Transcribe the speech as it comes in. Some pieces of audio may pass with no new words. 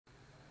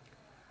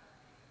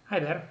Hi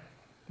there,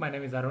 my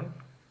name is Arun.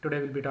 Today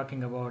we'll be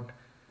talking about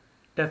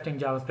testing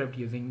JavaScript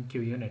using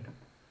QUnit.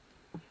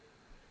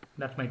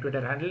 That's my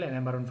Twitter handle,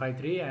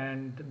 nmarun53,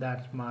 and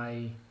that's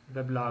my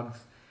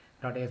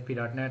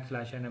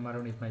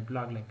weblogs.asp.net/nmarun is my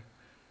blog link.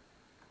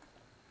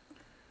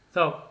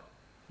 So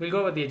we'll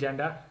go over the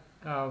agenda,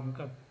 a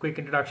quick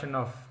introduction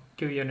of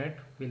QUnit,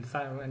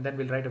 and then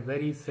we'll write a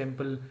very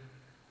simple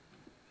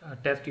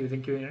test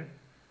using QUnit.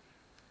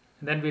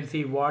 And then we'll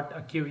see what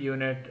a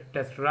QUnit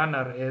test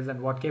runner is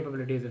and what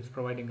capabilities it's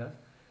providing us.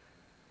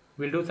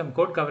 We'll do some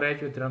code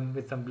coverage with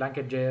some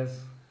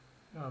blanket.js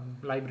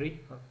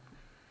library,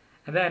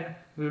 and then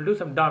we will do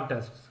some DOM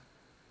tests.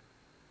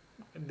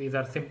 These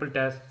are simple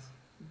tests.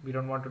 We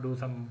don't want to do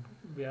I'm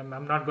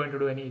not going to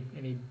do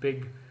any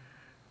big,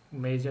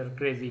 major,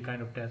 crazy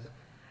kind of tests.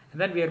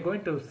 And then we are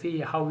going to see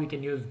how we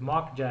can use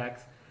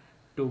mockjacks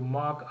to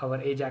mock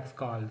our Ajax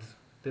calls.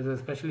 This is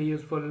especially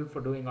useful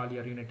for doing all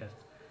your unit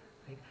tests.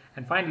 Right?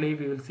 And finally,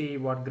 we will see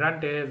what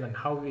grunt is and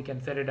how we can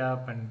set it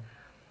up and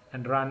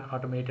run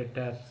automated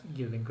tests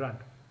using grunt.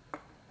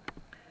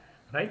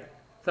 Right?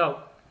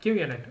 So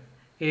QUnit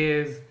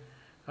is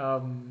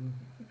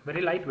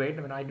very lightweight.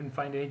 I mean, I didn't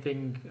find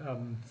anything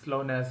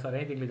slowness or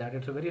anything like that.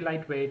 It's a very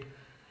lightweight,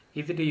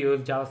 easy to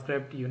use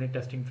JavaScript unit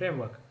testing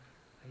framework.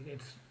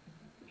 Right?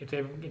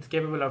 It's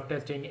capable of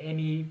testing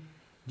any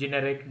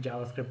generic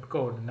JavaScript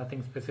code,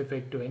 nothing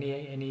specific to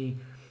any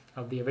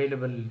of the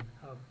available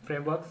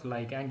frameworks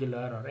like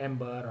Angular or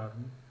Ember or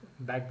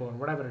Backbone,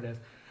 whatever it is.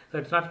 So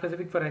it's not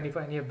specific for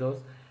any of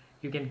those.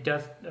 You can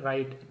just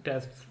write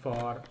tests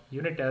for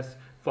unit tests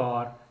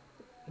for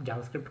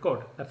JavaScript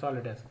code. That's all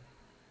it is.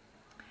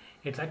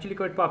 It's actually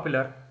quite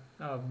popular.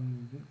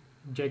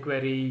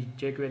 jQuery,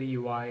 jQuery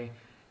UI,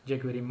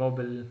 jQuery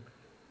mobile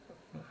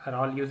are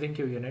all using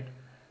QUnit.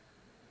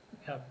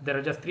 There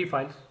are just three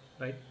files,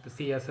 right? The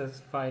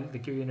CSS file, the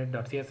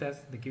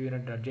QUnit.css, the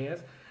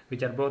QUnit.js,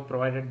 which are both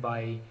provided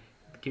by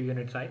the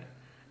QUnit site.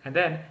 And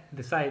then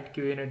the site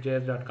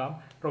QUnitjs.com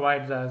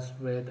provides us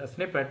with a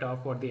snippet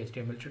of what the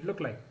HTML should look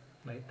like.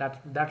 Right?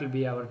 That will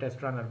be our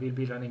test runner. We'll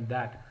be running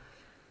that.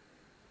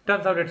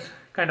 Turns out it's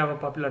kind of a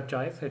popular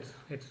choice. It's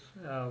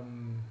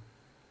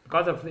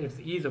because of its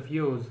ease of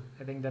use.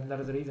 I think that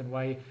is the reason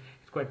why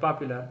it's quite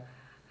popular.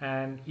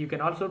 And you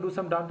can also do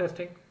some DOM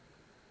testing.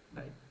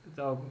 Right?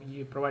 So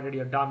provided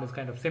your DOM is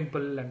kind of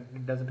simple and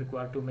it doesn't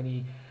require too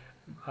many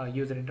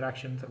user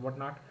interactions or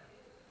whatnot.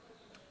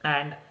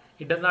 And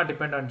it does not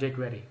depend on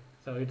jQuery.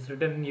 So it's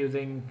written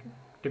using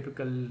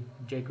typical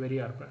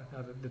jQuery or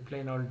the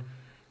plain old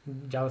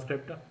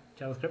JavaScript.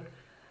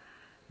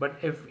 But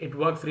if it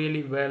works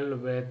really well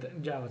with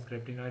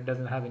JavaScript, it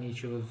doesn't have any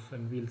issues,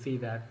 and we'll see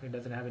that it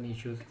doesn't have any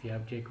issues if you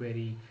have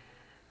jQuery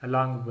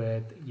along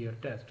with your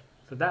test.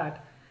 So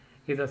that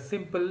is a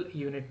simple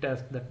unit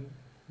test that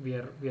we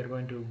are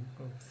going to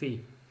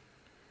see.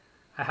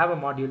 I have a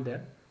module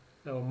there.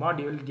 So a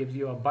module gives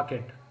you a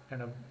bucket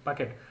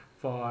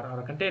or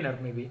a container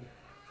maybe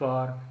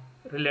for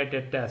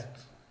related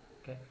tests.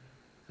 Okay.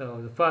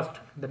 So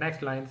the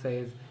next line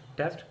says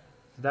test.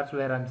 So that's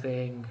where I'm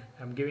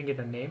giving it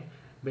a name,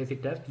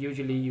 basic test.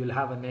 Usually you'll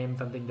have a name,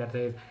 something that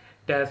says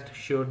test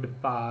should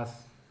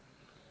pass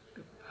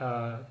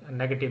a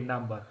negative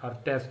number, or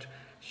test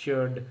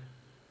should,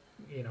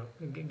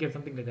 give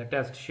something like that.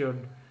 Test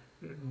should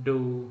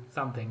do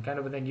something kind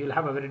of a thing. You'll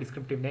have a very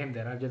descriptive name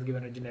there. I've just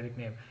given a generic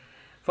name.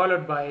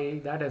 Followed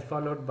by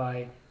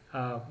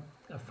a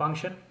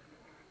function,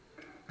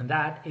 and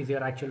that is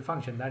your actual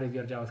function. That is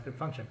your JavaScript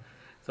function.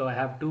 So I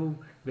have two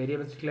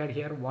variables declared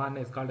here. One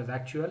is called as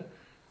actual.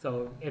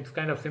 So it's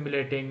kind of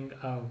simulating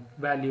a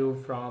value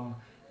from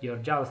your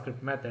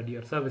JavaScript method,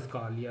 your service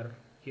call, your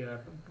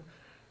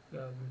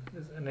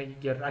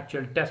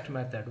actual test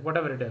method,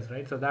 whatever it is,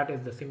 right? So that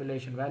is the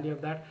simulation value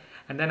of that.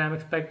 And then I'm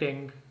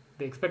expecting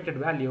the expected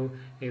value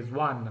is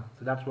 1.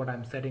 So that's what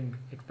I'm setting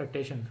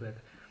expectations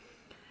with.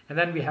 And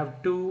then we have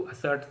two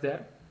asserts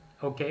there.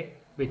 Okay,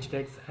 which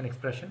takes an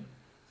expression.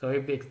 So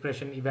if the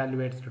expression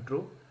evaluates to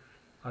true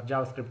or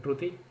JavaScript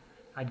truthy,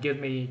 it gives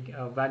me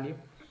a value.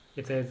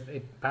 It says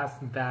it passed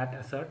that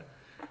assert.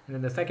 And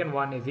then the second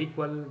one is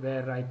equal,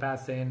 where I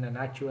pass in an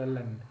actual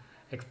and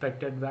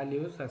expected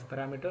values as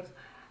parameters.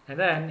 And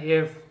then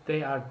if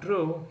they are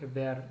true, if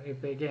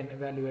they again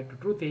evaluate to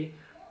truthy,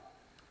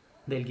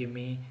 they'll give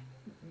me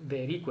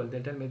they're equal.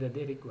 They'll tell me that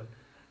they're equal.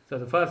 So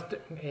the first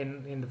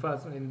in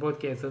both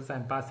cases,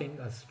 I'm passing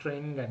a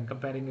string and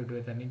comparing it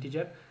with an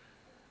integer.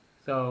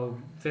 So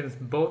since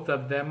both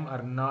of them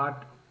are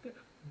not,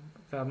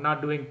 so I'm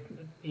not doing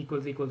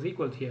equals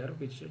here,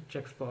 which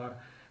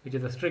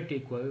is a strict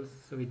equals,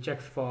 so which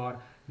checks for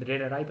the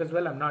data type as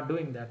well. I'm not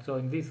doing that. So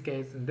in this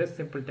case, in this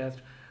simple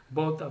test,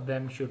 both of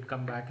them should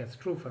come back as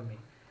true for me.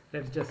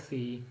 Let's just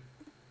see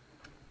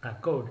a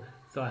code.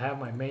 So I have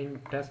my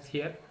main test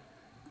here.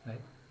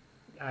 Right?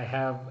 I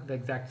have the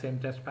exact same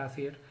test pass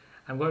here.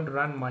 I'm going to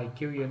run my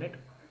QUnit,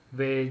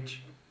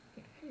 which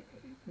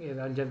is,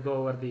 I'll just go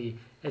over the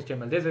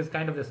HTML. This is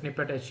kind of the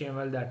snippet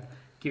HTML that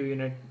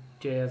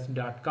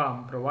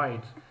QUnitjs.com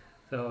provides.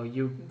 So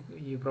you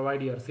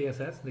provide your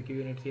CSS, the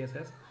QUnit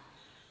CSS,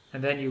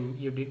 and then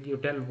you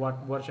tell what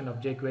version of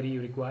jQuery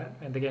you require.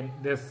 And again,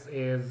 this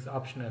is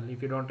optional.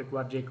 If you don't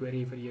require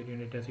jQuery for your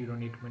unit test, you don't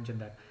need to mention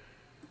that.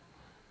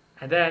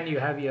 And then you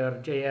have your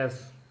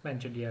JS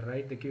mentioned here,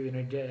 right? The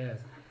QUnit JS.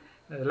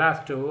 The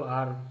last two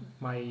are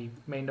my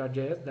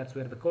main.js, that's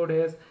where the code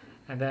is,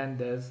 and then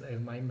this is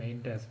my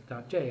main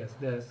test.js.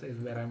 This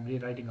is where I'm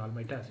rewriting all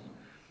my tests.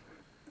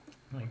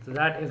 Right, so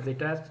that is the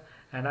test,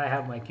 and I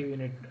have my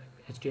QUnit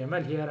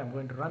HTML here. I'm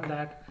going to run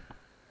that,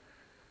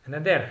 and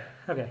then there,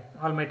 okay,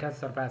 all my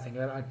tests are passing.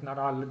 Well, not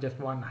all, just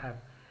one have,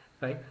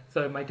 right?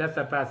 So my tests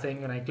are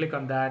passing. When I click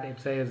on that,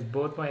 it says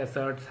both my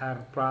asserts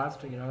have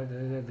passed. You know,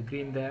 there's the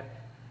green there.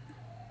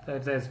 So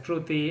it says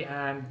truthy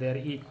and they're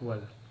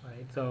equal.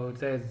 Right, so it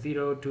says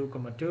 0,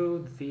 2,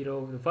 2,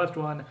 0. The first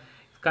one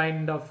is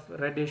kind of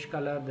reddish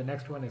color, the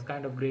next one is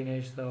kind of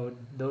greenish. So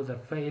those are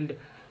failed,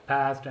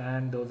 passed,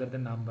 and those are the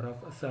number of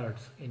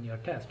asserts in your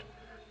test.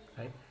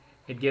 Right,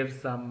 it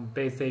gives some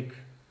basic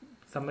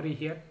summary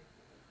here.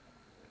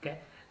 Okay,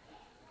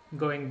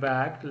 going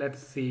back,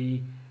 let's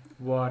see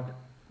what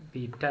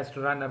the test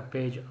runner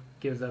page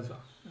gives us,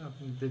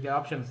 the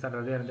options that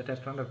are there in the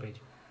test runner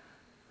page.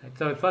 Right,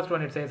 so the first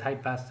one, it says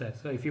hide past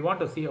tests. So if you want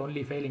to see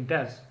only failing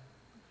tests,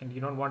 and you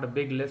don't want a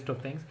big list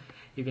of things,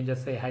 you can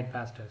just say hide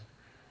past test.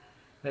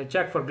 Then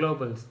check for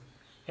globals.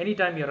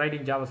 Anytime you're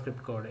writing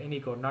JavaScript code, any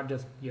code, not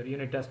just your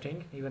unit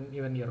testing,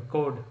 even your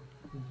code,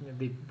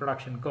 the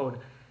production code,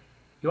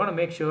 you want to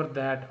make sure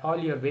that all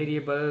your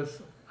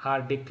variables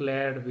are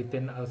declared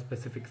within a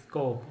specific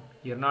scope.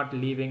 You're not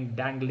leaving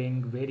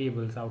dangling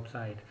variables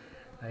outside,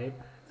 right?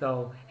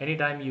 So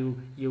anytime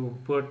you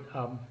put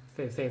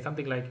say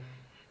something like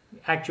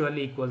actual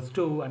equals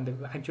 2 and the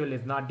actual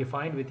is not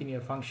defined within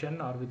your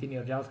function or within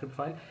your JavaScript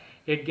file,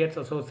 it gets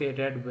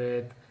associated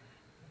with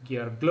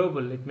your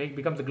global. It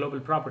becomes a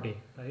global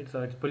property, right?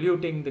 So it's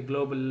polluting the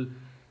global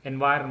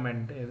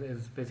environment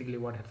is basically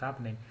what is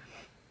happening.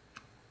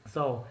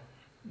 So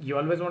you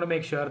always want to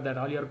make sure that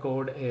all your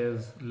code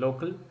is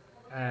local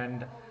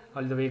and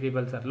all the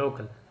variables are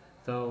local.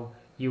 So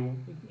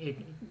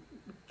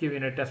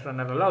QUnit test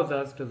runner allows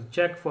us to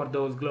check for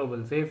those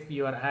globals. If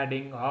you are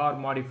adding or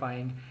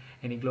modifying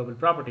any global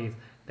properties,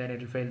 then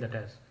it will fail the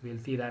test. We'll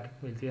see that.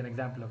 We'll see an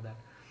example of that.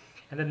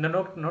 And then the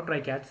no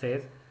try catch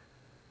says,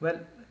 well,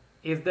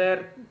 is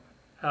there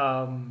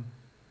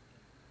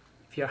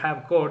if you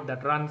have code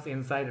that runs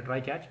inside a try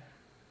catch,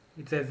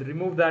 it says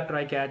remove that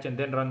try catch and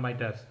then run my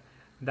test.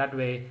 That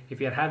way, if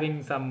you're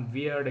having some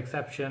weird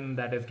exception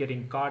that is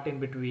getting caught in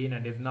between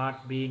and is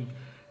not being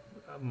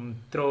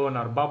thrown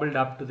or bubbled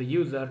up to the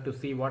user to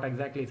see what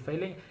exactly is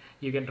failing,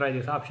 you can try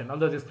this option.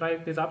 Although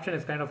this option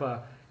is kind of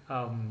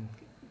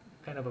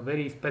a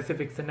very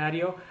specific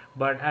scenario,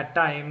 but at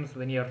times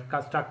when you're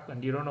stuck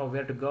and you don't know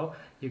where to go,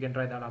 you can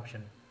try that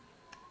option.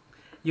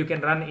 You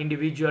can run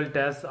individual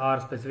tests or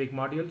specific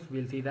modules.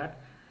 We'll see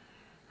that.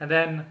 And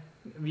then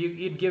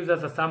it gives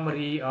us a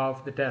summary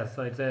of the test.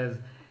 So it says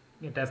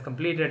it has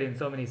completed in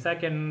so many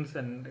seconds,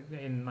 and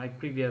in my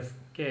previous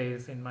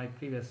case, in my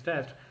previous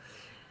test,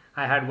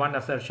 I had one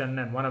assertion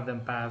and one of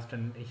them passed,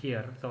 and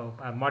here, so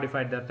I've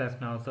modified the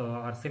test now. So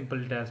our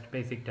simple test,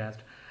 basic test,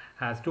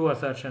 has 2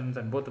 assertions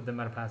and both of them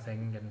are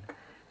passing,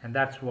 and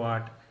that's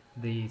what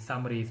the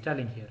summary is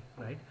telling here,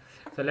 right?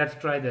 So let's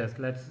try this.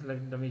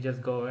 Let me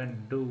just go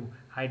and do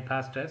hide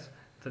past test.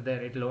 So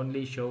there it will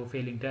only show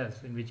failing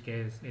tests, in which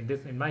case,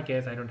 in my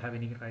case, I don't have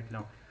any right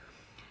now.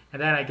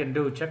 And then I can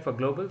do check for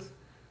globals.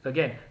 So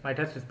again, my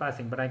test is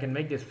passing, but I can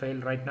make this fail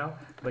right now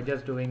by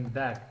just doing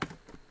that.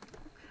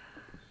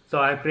 So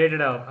I've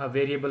created a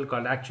variable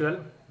called actual,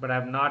 but I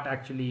have not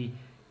actually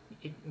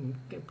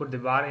put the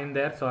var in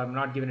there, so I'm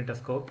not giving it a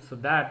scope. So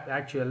that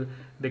actual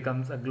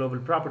becomes a global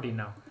property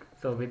now.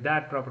 So with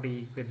that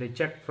property, with the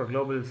check for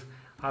globals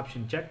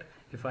option checked,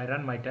 if I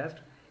run my test,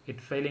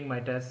 it's failing my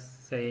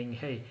test saying,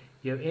 hey,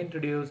 you have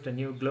introduced a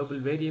new global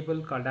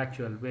variable called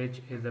actual,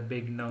 which is a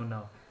big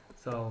no-no.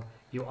 So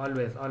you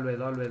always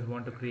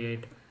want to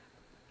create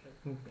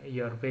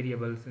your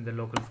variables in the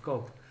local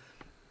scope.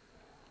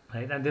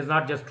 Right? And this is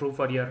not just true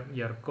for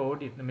your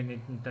code.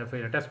 For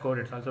your test code,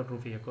 it's also true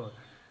for your code.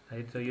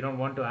 Right? So you don't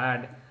want to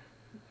add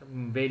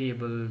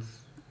variables,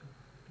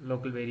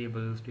 local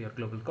variables to your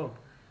global scope.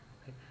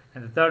 Right?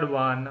 And the third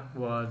one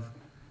was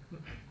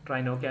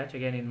try no catch.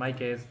 Again, in my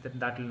case,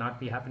 that will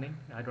not be happening.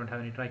 I don't have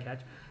any try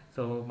catch,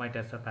 so my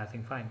tests are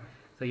passing fine.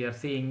 So you're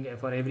seeing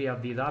for every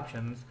of these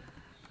options,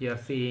 you're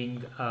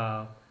seeing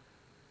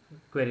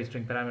query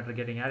string parameter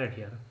getting added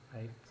here,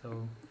 right?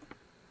 So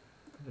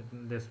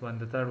this one,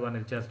 the third one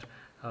is just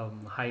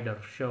hide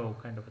or show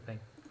kind of a thing,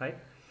 right?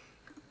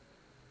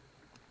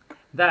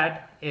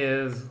 That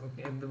is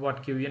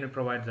what QUnit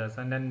provides us.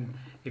 And then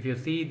if you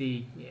see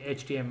the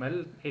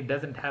HTML, it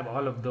doesn't have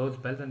all of those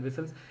bells and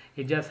whistles.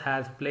 It just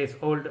has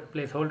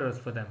placeholders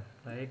for them,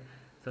 right?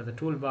 So the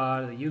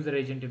toolbar, the user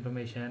agent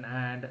information,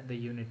 and the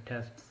unit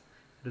tests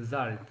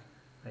result.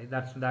 Right?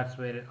 That's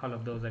where all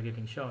of those are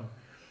getting shown.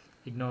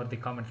 Ignore the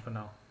comments for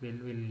now.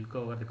 We'll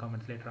go over the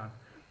comments later on.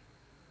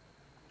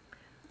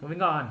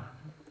 Moving on,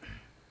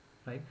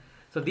 right?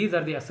 So these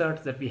are the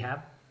asserts that we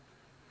have.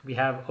 we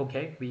have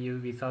OK.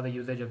 We saw the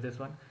usage of this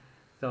one.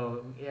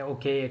 So yeah,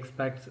 OK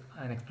expects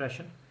an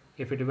expression.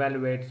 If it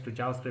evaluates to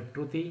JavaScript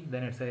truthy,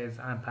 then it says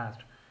I'm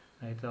passed.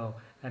 Right? So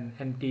an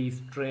empty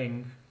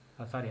string,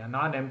 a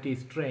non-empty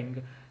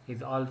string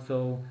is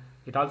also,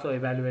 it also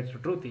evaluates to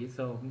truthy.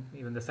 So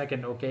even the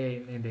second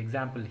OK in the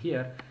example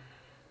here,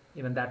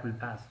 even that will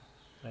pass.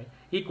 Right?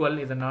 Equal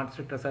is a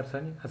non-strict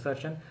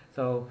assertion.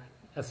 So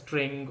a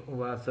string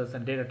versus a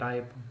data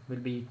type will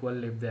be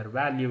equal if their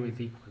value is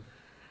equal.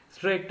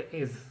 Strict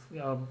is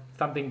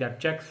something that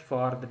checks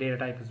for the data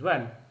type as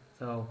well.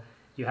 So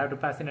you have to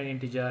pass in an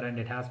integer and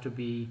it has to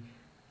be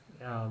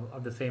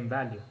of the same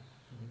value.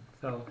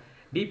 So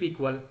deep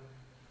equal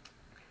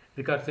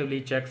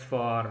recursively checks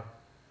for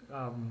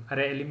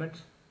array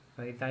elements.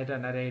 So it's either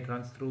an array, it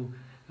runs through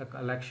a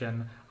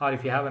collection, or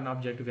if you have an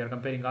object, if you are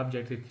comparing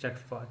objects, it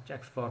checks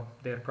for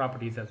their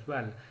properties as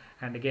well.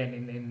 And again,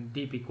 in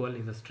deep equal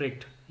is a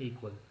strict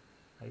equal.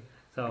 Right?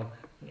 So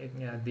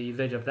the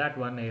usage of that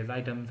one is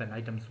items and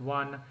items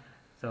 1.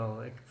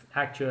 So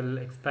actual,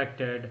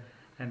 expected,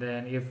 and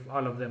then if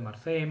all of them are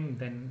same,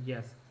 then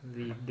yes,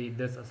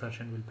 this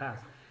assertion will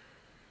pass.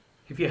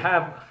 If you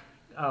have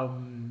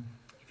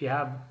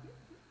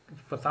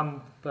for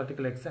some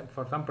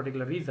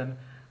particular reason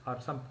or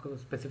some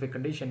specific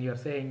condition, you are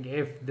saying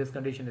if this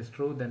condition is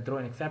true, then throw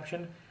an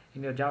exception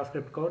in your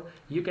JavaScript code.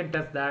 You can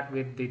test that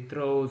with the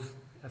throws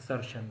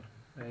assertion,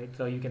 right?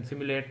 So you can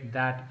simulate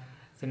that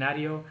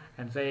scenario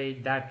and say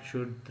that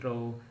should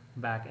throw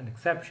back an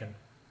exception.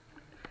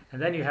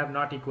 And then you have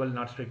not equal,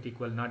 not strict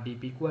equal, not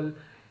deep equal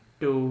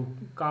to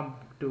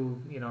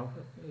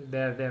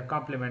their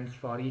complements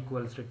for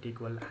equal, strict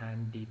equal,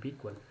 and deep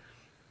equal.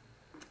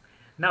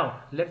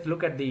 Now let's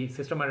look at the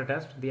system error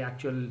test, the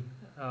actual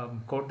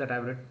code that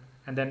I've written,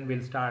 and then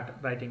we'll start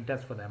writing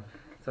tests for them.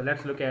 So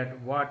let's look at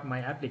what my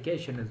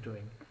application is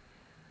doing.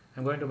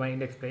 I'm going to my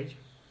index page.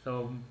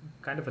 So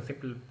kind of a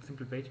simple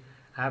page.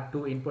 I have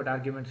 2 input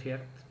arguments here,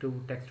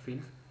 2 text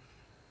fields,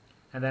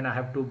 and then I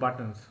have 2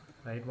 buttons.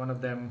 Right? One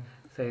of them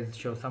says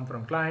show sum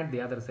from client, the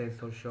other says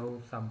so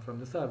show sum from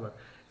the server.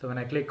 So when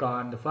I click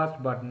on the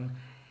first button,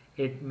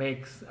 it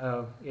makes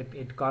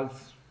it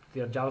calls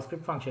your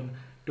JavaScript function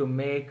to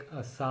make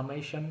a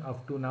summation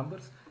of 2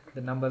 numbers,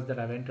 the numbers that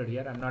I've entered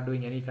here. I'm not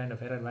doing any kind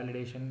of error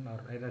validation or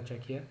error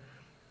check here.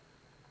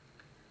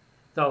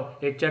 So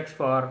it checks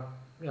for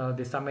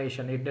the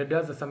summation. It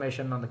does the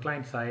summation on the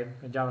client side.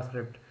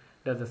 JavaScript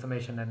does the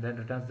summation and then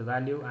returns the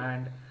value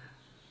and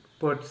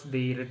puts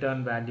the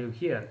return value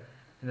here.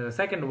 And then the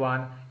second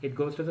one, it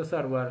goes to the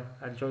server.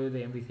 I'll show you the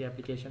MVC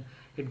application.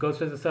 It goes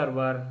to the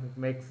server,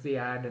 makes the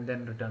add, and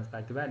then returns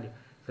back the value.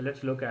 So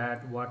let's look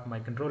at what my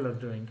controller is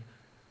doing.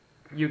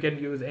 You can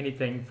use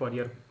anything for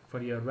your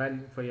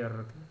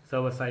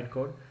server side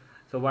code.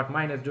 So what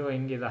mine is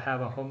doing is I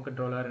have a home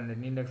controller and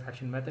an index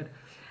action method.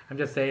 I'm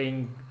just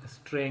saying a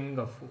string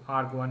of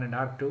arg1 and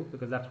arg2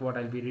 because that's what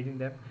I'll be reading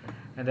them,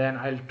 and then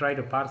I'll try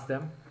to parse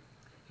them.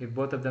 If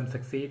both of them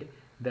succeed,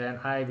 then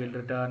I will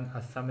return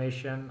a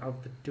summation of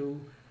the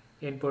 2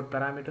 input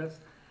parameters.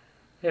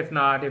 If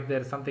not, if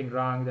there's something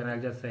wrong, then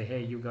I'll just say,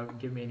 hey, you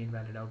give me an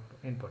invalid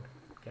input.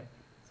 Okay,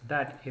 so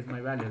that is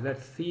my value.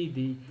 Let's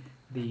see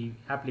the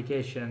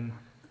application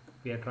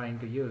we are trying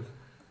to use.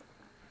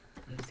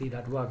 Let's see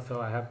that works.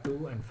 So I have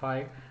 2 and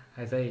 5.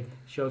 I say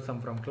show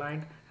sum from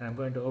client, and I'm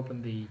going to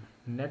open the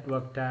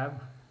network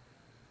tab.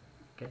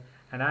 Okay,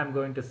 and I'm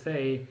going to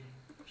say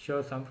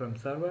show sum from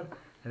server,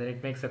 and then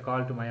it makes a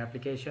call to my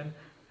application,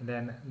 and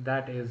then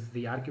that is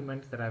the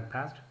arguments that I've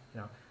passed. I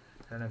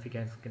don't know if you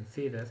can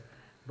see this,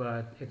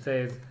 but it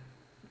says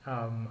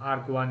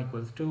arg1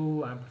 equals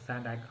 2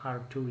 ampersand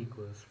arg2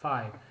 equals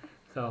 5.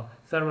 So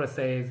server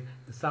says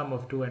the sum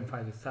of 2 and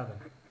 5 is 7.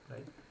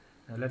 Right?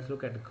 Now let's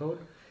look at the code.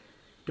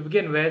 To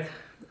begin with,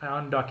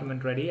 on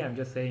document ready, I'm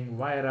just saying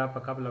wire up a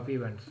couple of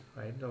events.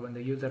 Right? So when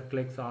the user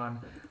clicks on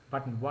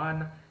button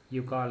 1,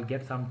 you call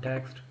get some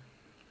text,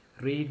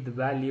 read the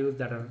values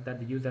that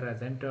the user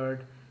has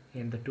entered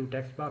in the 2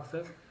 text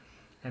boxes,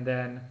 and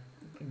then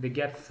the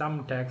get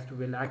some text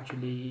will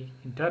actually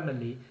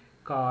internally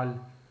call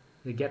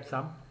the get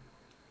some,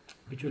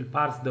 which will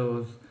parse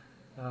those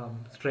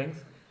strings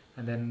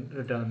and then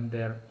return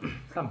their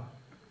sum.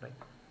 Right?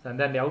 So, and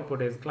then the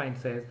output is client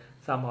says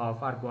sum of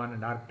arg1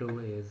 and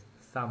arg2 is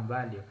some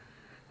value.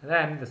 And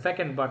then the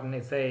second button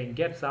is saying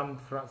get some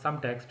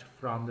text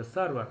from the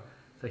server.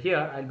 So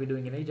here I'll be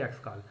doing an Ajax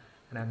call,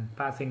 and I'm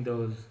passing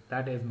those.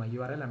 That is my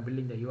URL. I'm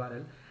building the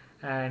URL,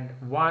 and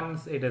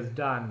once it is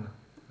done,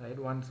 right,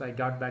 once I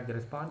got back the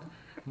response,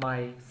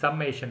 my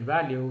summation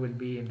value will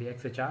be in the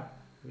XHR.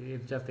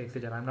 It's just the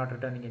XHR. I'm not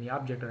returning any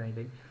object or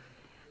anything.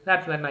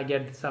 That's when I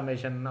get the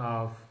summation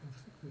of,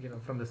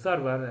 from the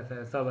server. That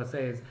the server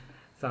says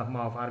sum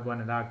of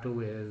arg1 and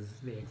arg2 is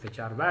the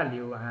XHR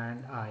value,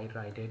 and I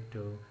write it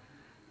to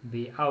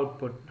the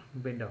output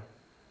window.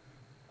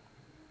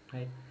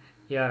 Right?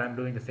 Here I'm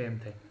doing the same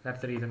thing.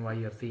 That's the reason why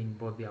you're seeing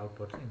both the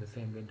outputs in the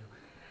same window.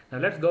 Now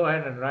let's go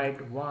ahead and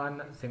write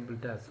one simple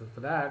test. So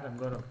for that, I'm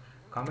going to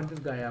comment this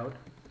guy out,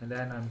 and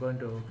then I'm going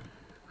to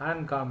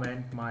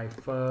uncomment my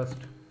first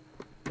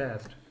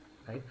test.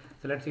 right?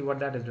 So let's see what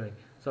that is doing.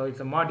 So it's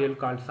a module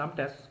called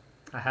SumTest.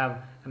 I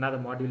have another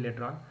module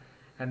later on,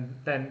 and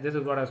then this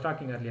is what I was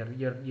talking earlier.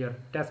 Your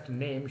test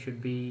name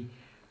should be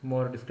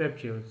more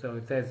descriptive. So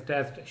it says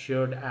test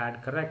should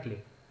add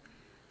correctly.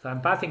 So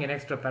I'm passing an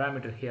extra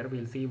parameter here.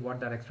 We'll see what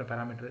that extra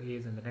parameter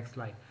is in the next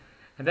slide.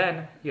 And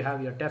then you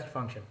have your test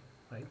function,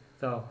 right?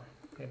 So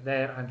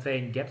there I'm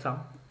saying get sum.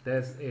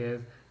 This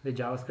is the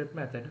JavaScript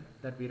method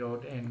that we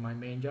wrote in my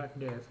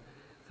main.js.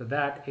 So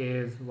that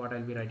is what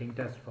I'll be writing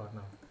test for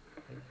now.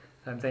 Right?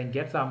 So I'm saying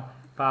get sum,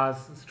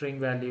 pass string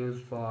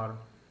values for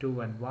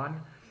 2 and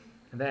 1,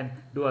 and then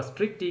do a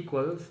strict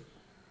equals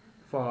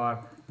for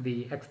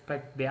the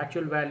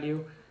actual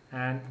value,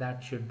 and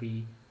that should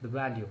be the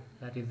value,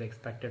 that is the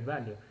expected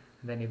value.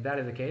 And then if that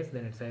is the case,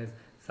 then it says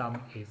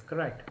sum is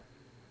correct.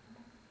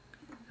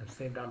 I've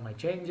saved all my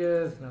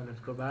changes. Now let's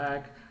go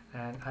back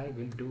and I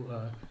will do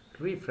a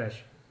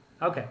refresh.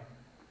 Okay,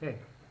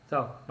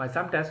 so my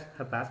sum test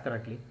have passed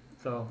correctly,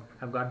 so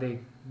I've got the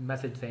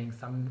message saying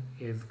sum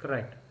is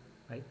correct,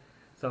 right?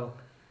 So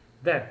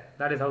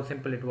that is how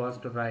simple it was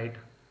to write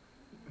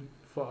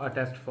for a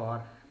test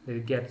for the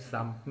get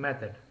sum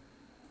method.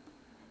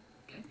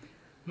 Okay.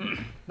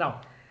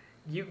 Now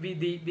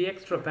the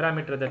extra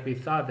parameter that we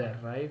saw there,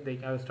 right?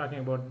 I was talking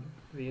about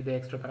the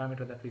extra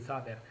parameter that we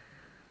saw there.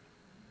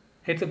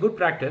 It's a good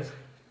practice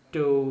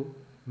to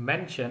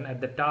mention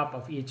at the top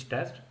of each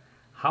test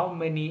how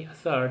many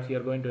asserts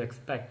you're going to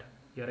expect.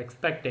 You're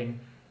expecting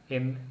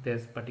in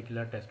this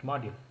particular test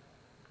module.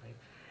 Right?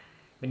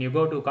 When you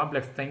go to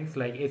complex things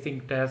like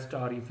async test,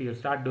 or if you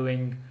start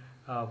doing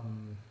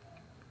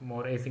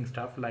more async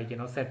stuff like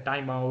set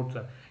timeouts,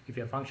 or if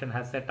your function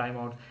has set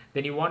timeouts,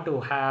 then you want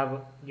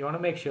to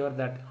make sure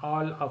that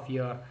all of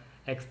your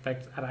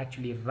expects are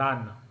actually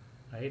run,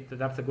 right? So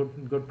that's a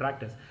good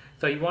practice.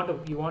 So you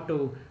want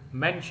to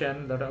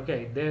mention that,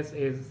 okay, this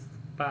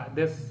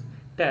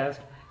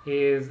test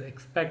is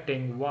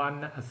expecting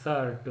one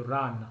assert to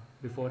run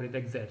before it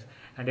exits,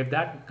 and if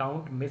that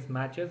count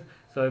mismatches,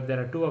 so if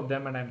there are two of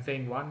them and I'm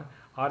saying one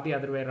or the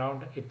other way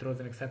around, it throws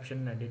an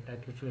exception and it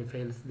actually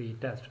fails the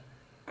test,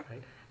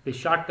 right? The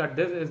shortcut,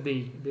 this is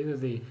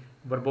the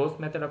verbose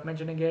method of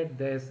mentioning it.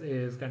 This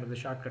is kind of the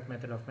shortcut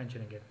method of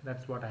mentioning it.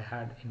 That's what I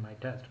had in my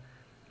test,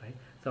 right?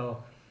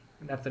 So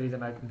that's the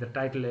reason the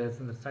title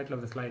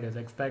of the slide is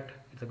expect.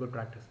 It's a good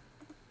practice,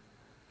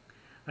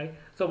 right?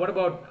 So what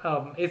about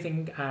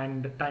async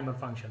and timer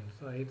functions,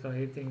 right? So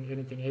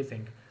anything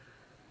async.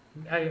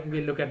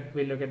 We'll look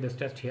at this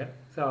test here.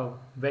 So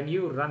when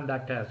you run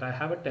that test, I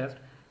have a test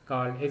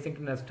called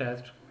asynchronous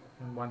test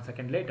 1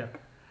 second later,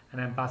 and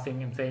I'm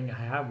saying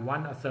I have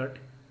one assert.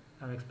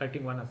 I'm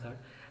expecting one assert,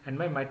 and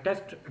my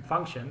test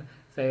function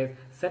says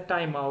set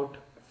timeout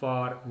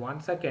for 1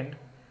 second,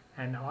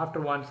 and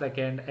after 1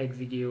 second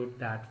execute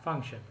that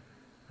function,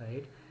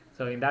 right?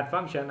 So in that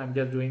function I'm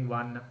just doing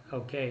one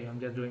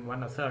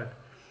assert,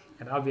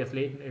 and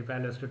obviously it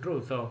evaluates to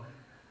true. So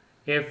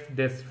if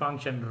this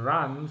function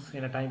runs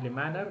in a timely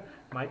manner,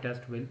 my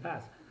test will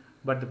pass.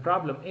 But the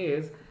problem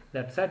is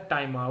that set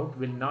timeout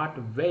will not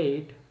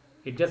wait.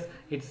 It just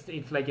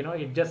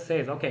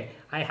says, okay,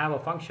 I have a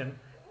function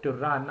to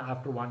run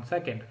after 1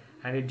 second,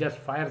 and it just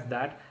fires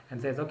that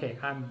and says, okay,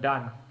 I'm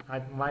done.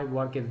 My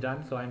work is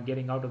done, so I'm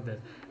getting out of this.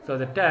 So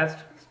the test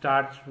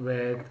starts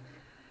with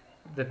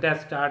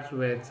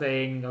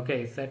saying,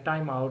 okay, set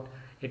timeout.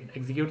 It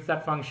executes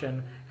that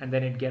function and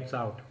then it gets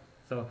out.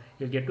 So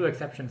you'll get two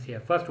exceptions here.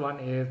 First one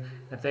is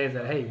that says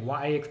that, hey,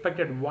 I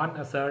expected one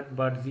assert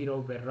but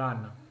 0 were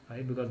run,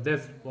 right? Because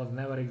this was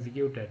never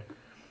executed.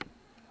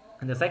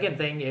 And the second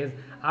thing is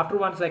after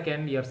 1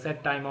 second your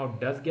set timeout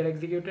does get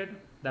executed,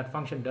 that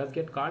function does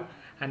get called,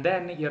 and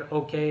then your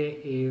OK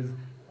is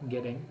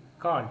getting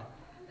called.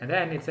 And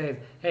then it says,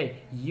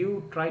 hey,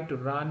 you tried to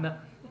run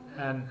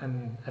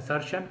an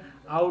assertion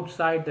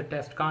outside the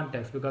test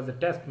context because the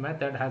test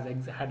method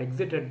had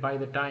exited by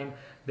the time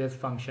this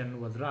function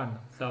was run.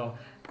 So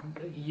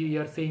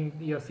you're seeing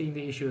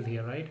the issues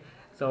here, right?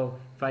 So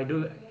if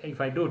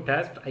I do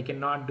test, I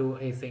cannot do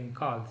async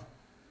calls,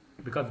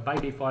 because by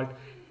default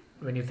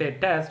when you say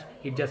test,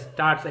 it just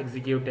starts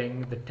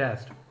executing the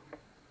test.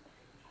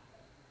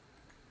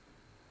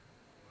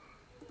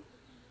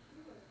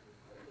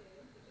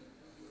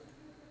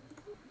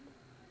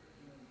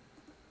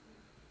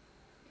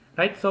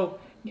 Right, so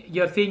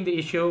you're seeing the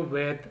issue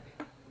with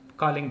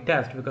calling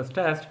test, because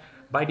test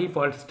by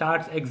default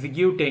starts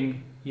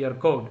executing your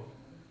code.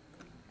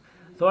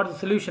 So what's the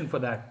solution for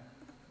that?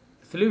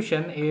 The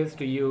solution is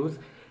to use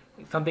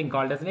something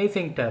called as an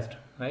async test,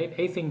 right?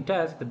 Async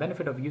test, the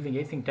benefit of using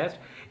async test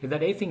is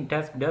that async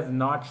test does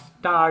not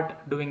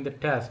start doing the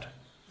test.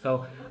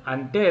 So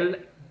until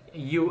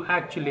you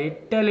actually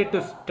tell it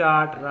to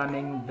start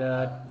running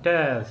the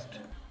test.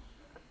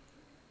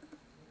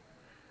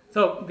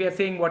 So we are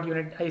seeing what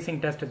unit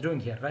async test is doing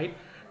here, right?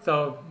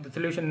 So the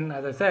solution,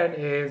 as I said,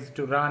 is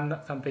to run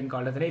something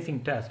called as an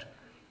async test.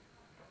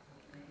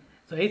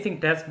 So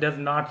async test does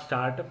not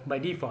start by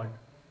default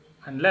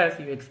unless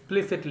you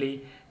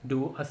explicitly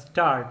do a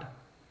start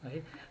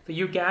right? So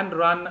you can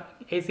run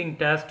async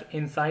test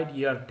inside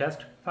your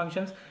test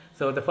functions.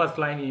 So the first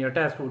line in your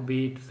test would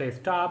be to say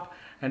stop,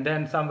 and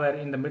then somewhere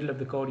in the middle of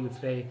the code you'd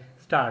say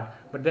start.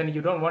 But then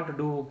you don't want to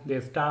do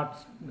the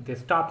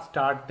stop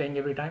start thing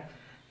every time.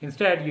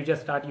 Instead, you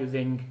just start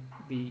using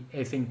the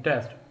async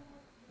test,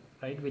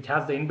 right, which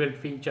has the inbuilt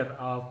feature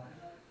of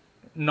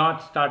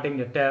not starting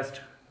the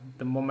test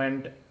the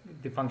moment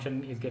the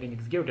function is getting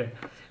executed.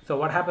 So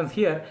what happens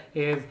here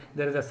is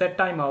there is a set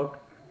timeout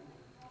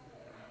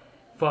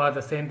for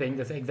the same thing,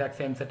 this exact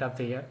same setup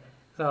here.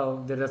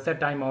 So there is a set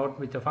timeout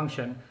with a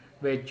function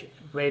which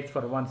waits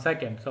for 1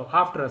 second. So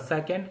after a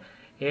second,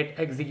 it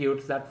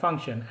executes that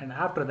function, and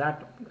after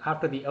that,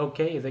 after the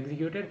OK is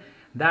executed,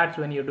 that's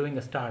when you're doing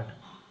a start,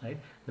 right?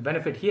 The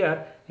benefit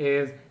here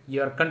is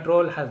your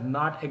control has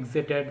not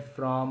exited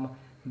from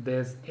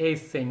this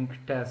async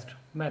test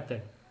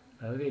method.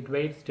 It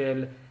waits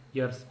till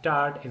your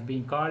start is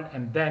being called,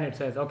 and then it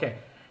says, okay,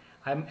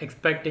 I'm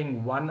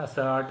expecting one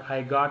assert,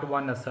 I got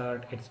one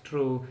assert, it's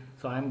true,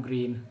 so I'm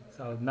green,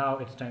 so now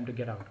it's time to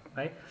get out,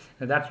 right?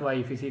 And that's why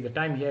if you see the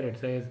time here, it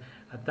says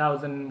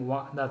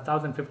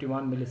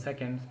 1051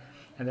 milliseconds,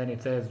 and then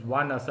it says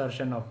one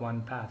assertion of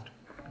one passed,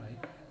 right?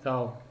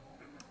 So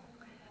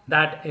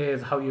that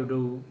is how you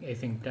do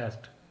async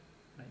test,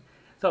 right?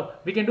 So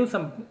we can do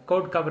some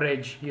code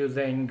coverage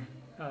using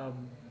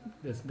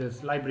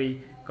this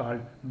library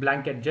called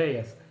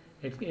blanket.js.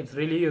 It's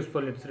really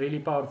useful, it's really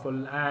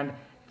powerful, and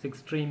it's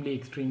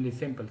extremely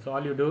simple. So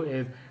all you do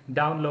is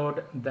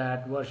download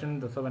that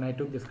version. So when I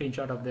took the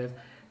screenshot of this,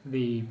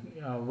 the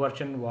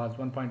version was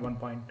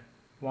 1.1.115,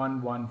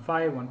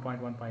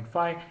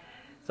 1.1.5.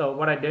 So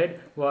what I did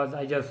was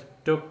I just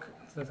took,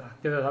 this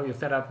is how you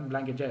set up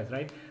blanket.js,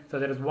 right? So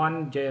there is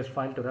one JS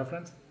file to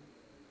reference.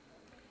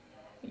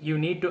 You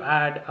need to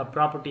add a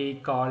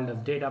property called as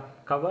data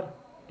cover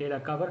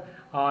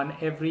on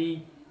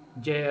every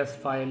JS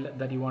file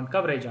that you want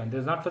coverage on. This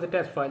is not for the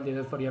test file, this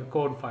is for your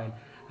code file,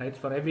 right?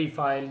 For every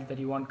file that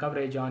you want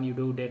coverage on, you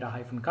do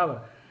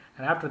data-cover.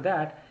 And after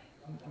that,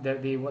 there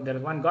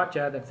is one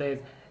gotcha that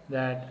says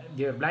that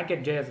your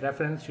blanket.js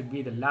reference should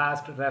be the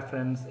last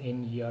reference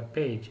in your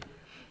page.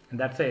 And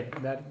that's it.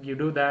 That you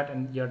do that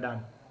and you're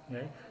done.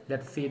 Okay?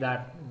 Let's see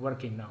that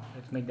working now.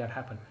 Let's make that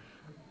happen.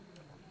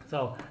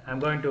 So I'm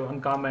going to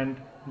uncomment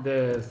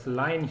this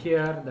line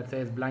here that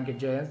says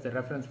blanket.js, the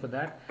reference for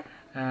that,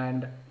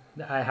 and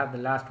I have the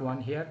last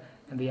one here.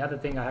 And the other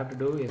thing I have to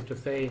do is to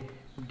say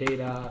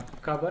data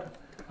cover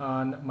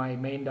on my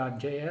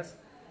main.js,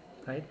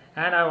 right?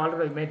 And I've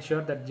already made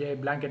sure that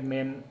blanket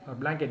main or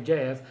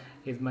blanket.js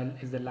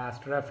is the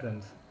last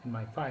reference in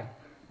my file,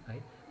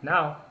 right?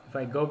 Now if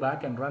I go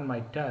back and run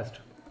my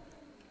test,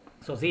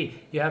 so see,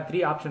 you have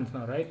three options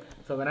now, right?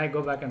 So when I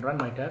go back and run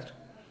my test,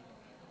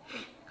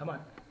 come on,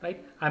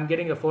 right? I'm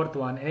getting a fourth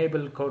one,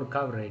 enable code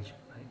coverage,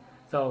 right?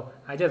 So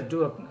I just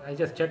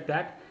check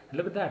that.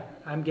 Look at that,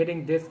 I'm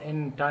getting this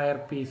entire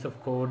piece of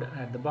code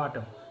at the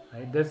bottom,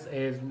 right? This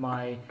is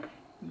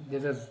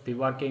the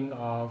working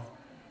of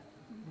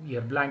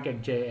your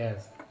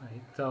blanket.js,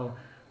 right? So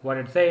what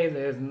it says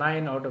is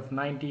 9 out of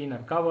 19 are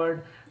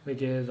covered,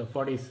 which is a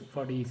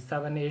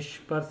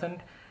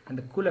 47-ish%. And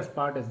the coolest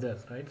part is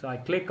this, right? So I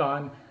click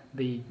on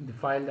the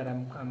file that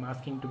I'm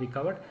asking to be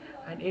covered,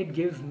 and it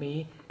gives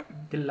me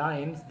the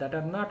lines that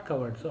are not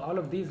covered. So all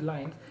of these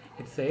lines,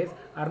 it says,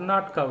 are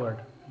not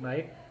covered,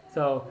 right?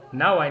 So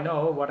now I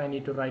know what I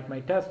need to write my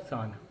tests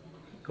on.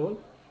 Cool.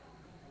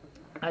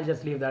 I'll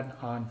just leave that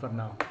on for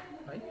now,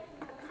 right?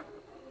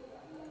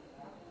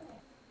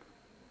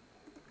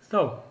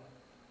 So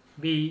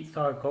we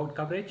saw code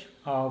coverage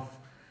of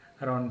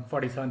around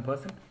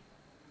 47%.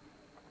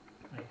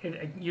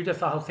 You just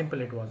saw how simple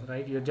it was,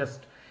 right? You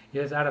just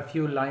add a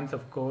few lines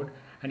of code,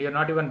 and you're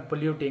not even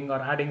polluting or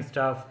adding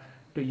stuff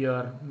to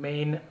your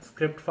main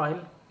script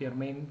file, your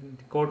main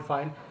code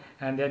file.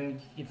 And then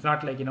it's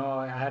not like,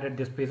 I added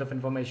this piece of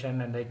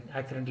information and I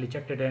accidentally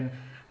checked it in.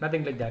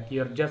 Nothing like that.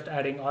 You're just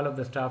adding all of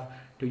the stuff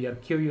to your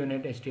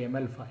QUnit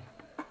HTML file.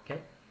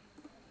 Okay.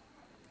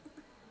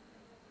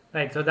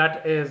 Right. So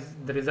that is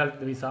the result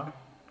that we saw.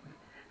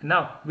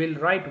 Now we'll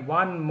write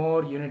one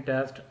more unit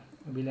test.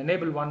 We'll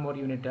enable one more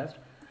unit test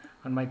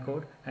on my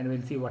code, and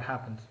we'll see what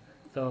happens.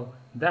 So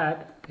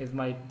that is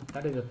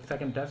the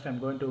second test I'm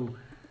going to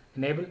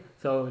enable.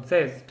 So it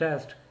says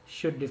test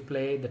should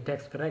display the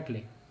text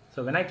correctly.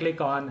 So when I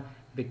click on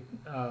the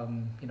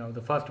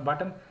the first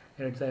button,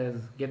 it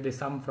says get the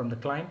sum from the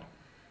client.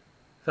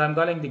 So I'm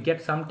calling the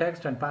get sum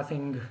text and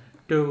passing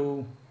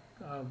two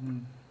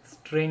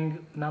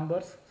string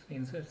numbers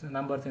in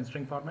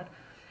string format,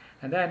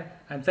 and then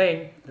I'm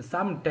saying the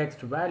sum text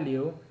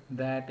value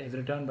that is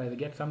returned by the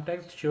get sum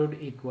text should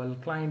equal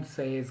client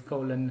says :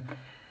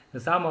 the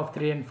sum of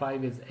 3 and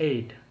 5 is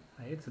 8,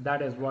 right? So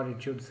that is what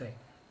it should say.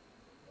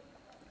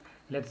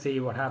 Let's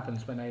see what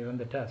happens when I run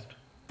the test.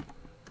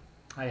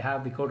 I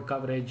have the code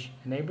coverage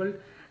enabled,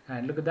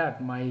 and look at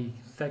that, my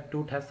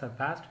two tests have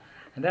passed,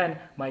 and then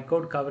my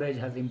code coverage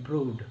has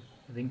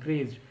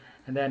increased.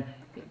 And then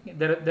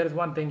there is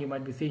one thing you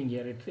might be seeing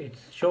here.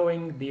 It's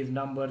showing these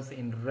numbers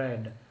in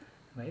red,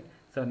 right?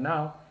 So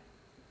now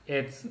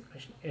it's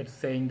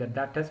saying that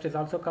that test is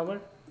also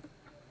covered.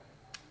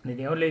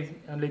 The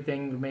only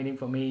thing remaining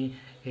for me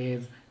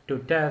is to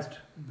test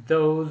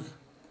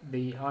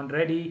the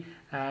onReady,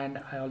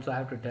 and I also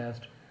have to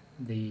test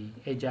the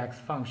Ajax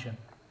function,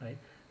 right?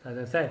 So as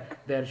I said,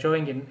 they're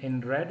showing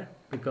in red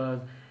because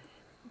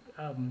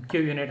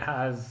QUnit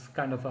has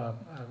kind of a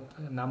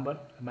number,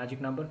 a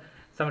magic number,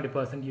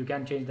 70%. You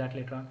can change that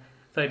later on.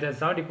 So it is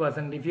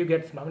 70%. If you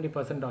get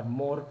 70% or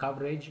more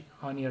coverage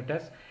on your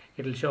test,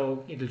 it'll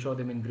show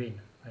them in green,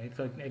 right?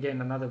 So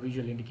again, another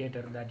visual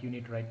indicator that you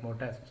need to write more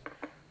tests.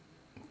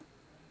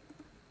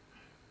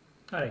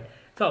 All right.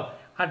 So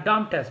our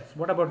DOM tests.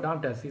 What about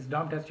DOM tests? Is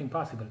DOM testing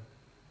possible?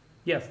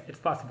 Yes, it's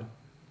possible.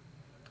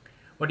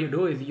 What you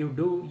do is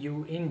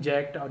you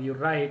inject or you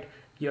write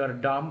your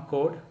DOM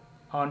code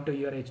onto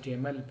your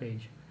HTML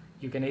page.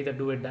 You can either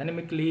do it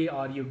dynamically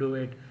or you do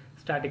it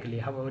statically,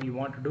 however you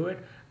want to do it.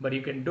 But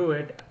you can do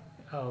it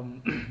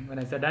when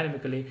I say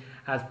dynamically,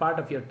 as part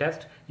of your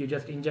test, you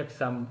just inject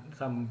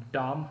some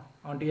DOM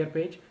onto your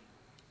page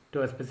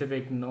to a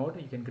specific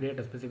node. You can create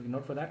a specific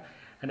node for that,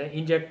 and then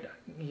inject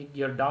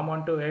your DOM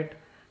onto it,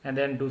 and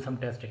then do some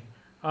testing.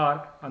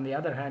 Or on the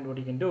other hand, what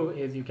you can do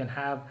is you can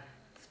have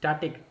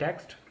static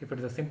text. If it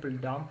is a simple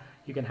DOM,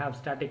 you can have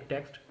static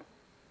text,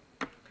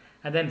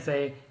 and then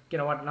say, you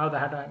know what, now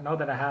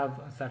that I have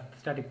a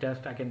static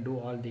test, I can do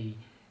all the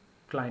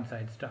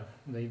client-side stuff,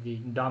 the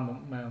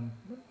DOM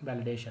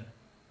validation,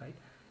 right?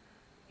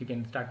 You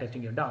can start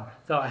testing your DOM.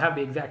 So I have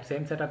the exact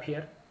same setup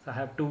here. So I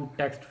have two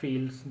text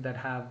fields that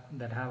have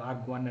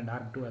arg1 and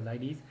arg2 as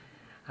IDs.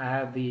 I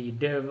have the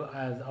div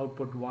as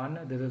output 1.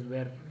 This is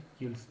where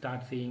you'll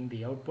start seeing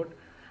the output.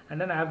 And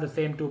then I have the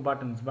same two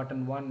buttons,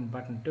 button 1 and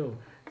button 2.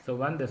 So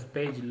when this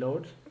page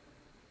loads,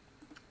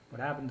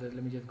 what happens is,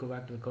 let me just go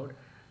back to the code.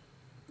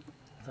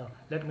 So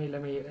let me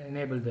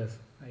enable this,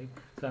 right?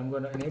 So I'm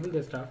going to enable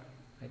this stuff.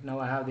 Right now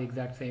I have the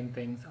exact same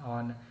things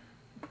on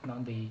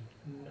the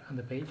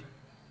page.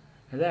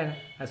 And then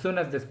as soon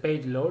as this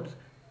page loads,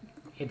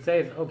 it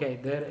says, okay,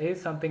 there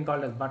is something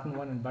called as button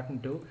 1 and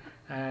button 2,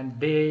 and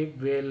they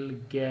will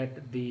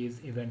get these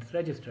events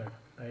registered,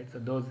 right? So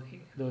those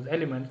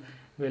elements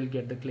will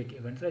get the click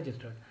events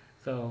registered.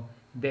 So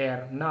they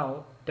are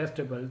now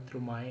testable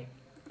through my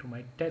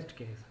test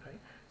case, right?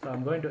 So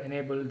I'm going to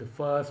enable the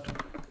first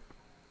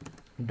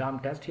DOM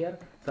test here.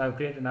 So I've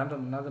created another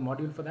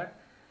module for that.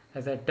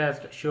 As a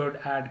test should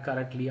add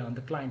correctly on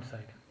the client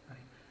side, right?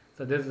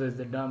 So this is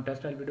the DOM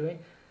test I'll be doing.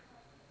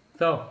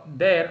 So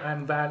there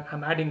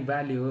I'm adding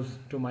values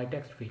to my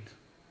text fields,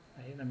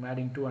 right? I'm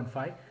adding 2 and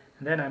 5,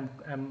 and then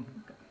I'm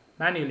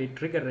manually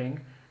triggering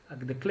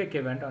the click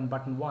event on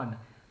button 1.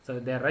 So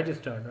they're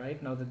registered,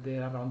 right? Now that they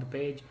are on the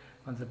page,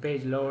 once the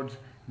page loads,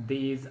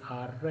 these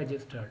are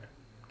registered.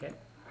 Okay,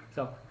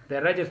 so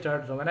they're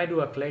registered. So when I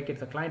do a click,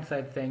 it's a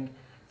client-side thing.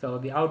 So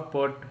the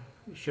output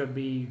should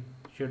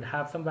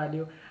have some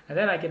value, and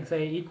then I can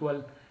say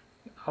equal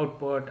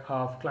output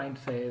of client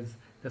says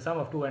the sum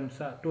of 2 and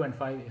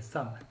 5 is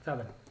 7,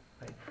 right?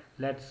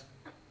 Let's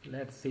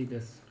see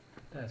this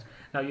test.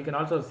 Now you can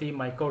also see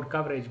my code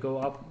coverage go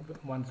up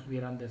once we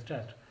run this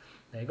test.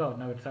 There you go.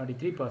 Now it's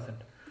 73%.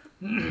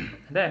 And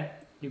then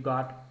you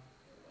got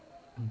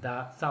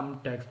the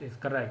sum text is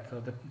correct. So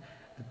the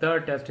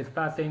third test is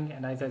passing,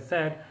 and as I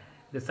said,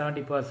 the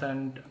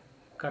 70%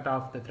 cut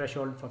off the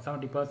threshold for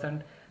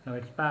 70%. Now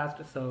it's passed.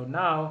 So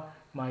now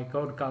my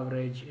code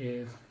coverage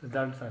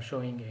results are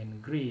showing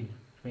in green,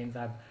 which means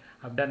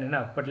I've done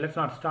enough. But let's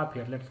not stop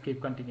here. Let's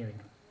keep continuing.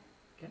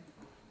 Okay.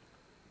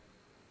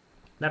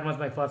 That was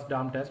my first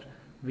DOM test.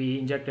 We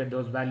injected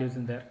those values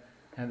in there,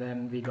 and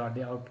then we got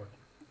the output.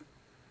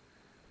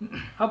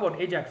 How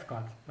about Ajax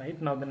calls,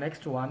 right? Now the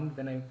next one,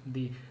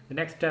 the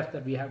next test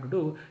that we have to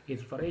do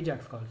is for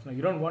Ajax calls. Now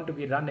you don't want to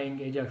be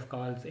running Ajax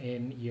calls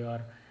in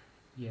your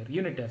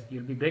unit test.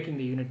 You'll be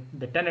breaking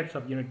the tenets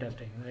of unit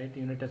testing, right?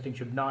 Unit testing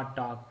should not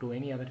talk to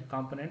any other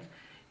components.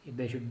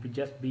 They should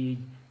just be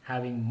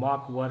having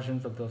mock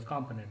versions of those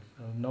components.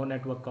 So no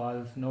network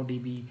calls, no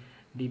DB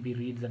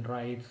reads and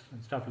writes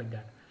and stuff like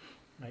that,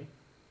 right?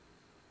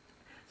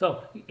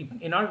 So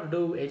in order to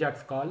do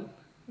Ajax call,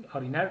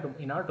 or in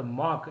order to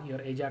mock your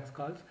Ajax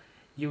calls,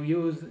 you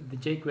use the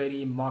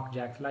jQuery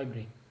mockjax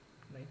library,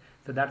 right?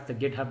 So that's the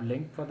GitHub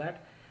link for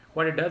that.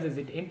 What it does is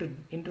it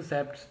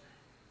intercepts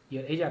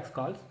your Ajax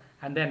calls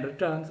and then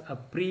returns a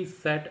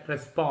preset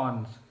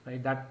response,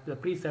 right? That the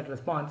preset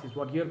response is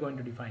what you're going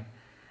to define.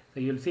 So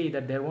you'll see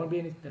that there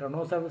are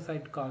no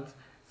server-side calls,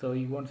 so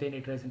you won't see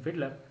any trace in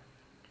Fiddler.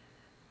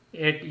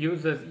 It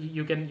uses,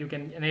 you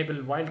can enable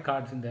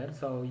wildcards in there,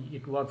 so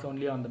it works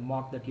only on the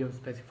mock that you have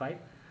specified.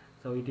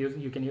 So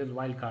you can use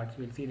wildcards.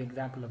 We'll see the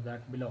example of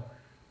that below.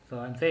 So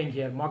I'm saying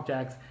here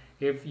mockjax,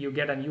 if you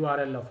get an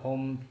URL of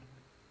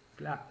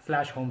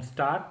home/home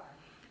star,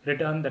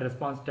 return the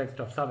response text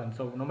of 7.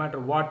 So no matter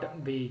what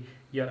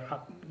your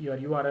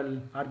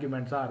URL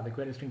arguments are, the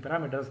query string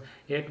parameters,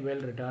 it will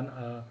return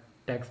a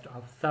text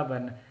of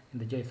 7 in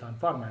the JSON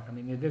format. I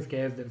mean, in this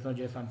case, there is no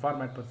JSON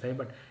format per se,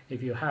 but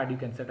if you had, you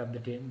can set up the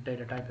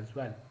data type as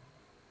well.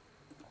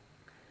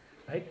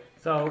 Right?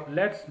 so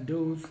let's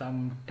do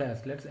some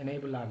tests. Let's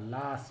enable our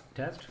last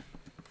test.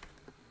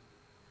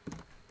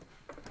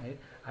 Right?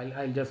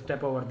 I'll just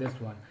step over this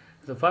one.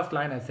 So first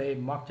line I say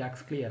mock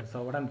jacks clear.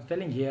 So what I'm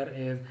telling here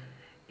is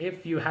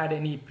if you had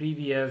any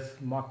previous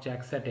mock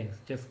jack settings,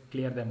 just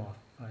clear them off.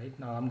 Right?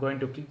 Now I'm going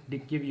to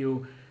give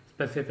you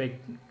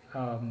specific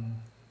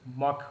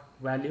mock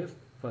values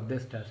for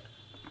this test.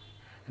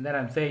 And then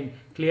I'm saying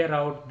clear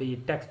out the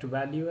text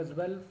value as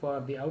well for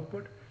the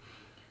output.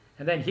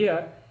 And then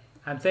here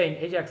I'm saying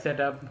Ajax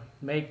setup,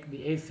 make the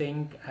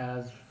async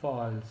as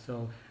false.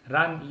 So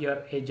run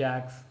your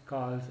Ajax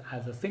calls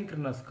as a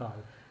synchronous call.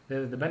 This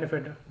is the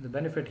benefit. The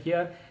benefit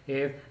here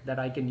is that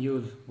I can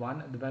use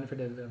one. The benefit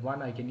is that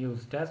one, I can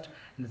use test,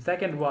 and the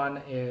second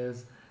one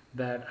is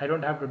that I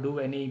don't have to do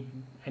any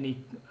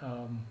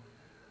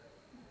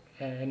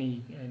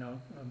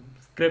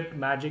script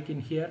magic in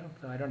here.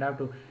 So I don't have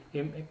to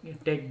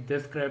take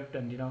this script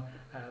and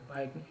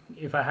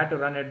if I had to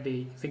run it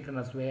the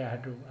synchronous way,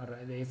 or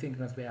the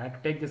asynchronous way, I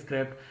had to take the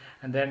script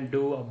and then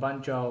do a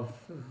bunch of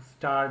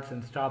starts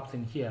and stops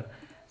in here.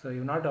 So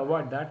you not to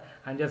avoid that,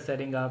 I'm just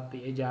setting up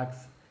the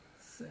Ajax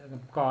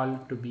call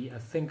to be a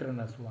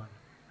synchronous one.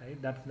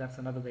 Right? That's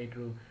another way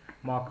to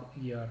mock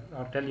your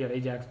or tell your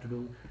Ajax to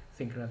do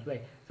synchronous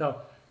way. So.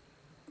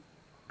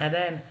 And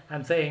then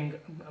I'm saying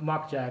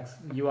mock jacks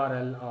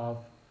URL of,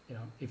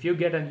 if you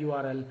get a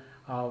URL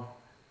of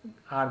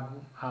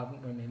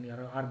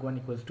arg1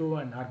 equals 2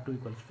 and arg2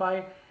 equals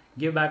 5,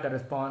 give back a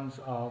response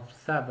of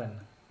 7.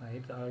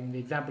 Right? So in the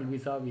example we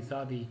saw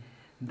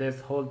this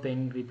whole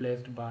thing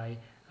replaced by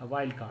a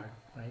wildcard.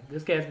 Right? In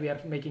this case we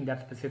are making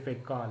that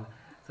specific call.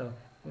 So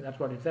that's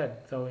what it said.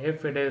 So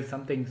if it is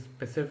something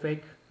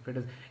specific,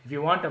 if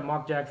you want a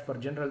mock jacks for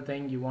general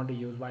thing, you want to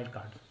use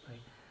wildcards. Right?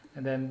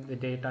 And then the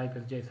data type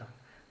is JSON.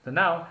 So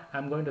now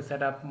I'm going to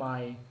set up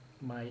my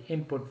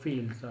input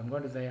field. So I'm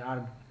going to say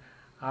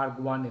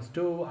arg1 is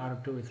 2,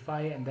 arg2 is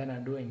 5, and then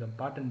I'm doing a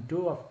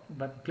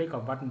click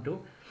of button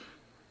 2.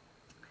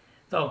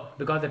 So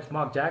because it's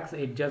mock jacks,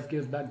 it just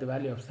gives back the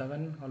value of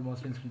 7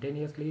 almost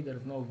instantaneously. There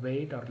is no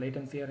wait or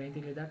latency or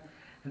anything like that.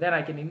 And then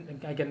I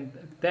can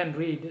then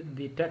read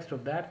the text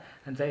of that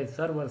and say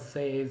server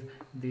says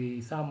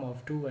the sum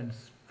of 2 and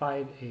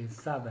 5 is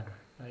 7.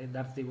 Right?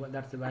 That's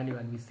the value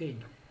I'll be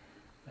seeing.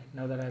 Right,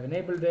 now that I've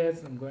enabled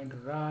this, I'm going to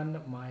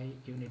run my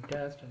unit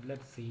test and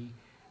let's see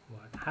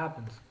what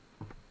happens.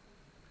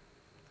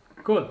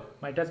 Cool,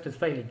 my test is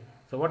failing.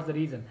 So what's the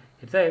reason?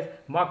 It says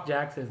mock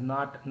jacks is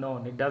not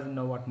known. It doesn't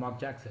know what mock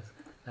jacks is.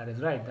 That is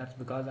right. That's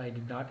because I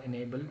did not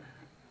enable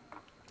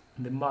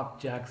the mock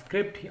jack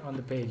script on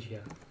the page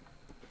here.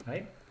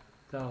 Right?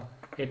 So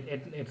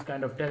it's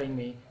kind of telling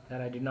me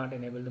that I did not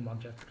enable the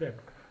mock jack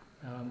script.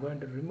 Now I'm going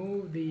to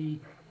remove the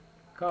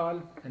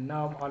call, and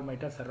now all my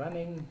tests are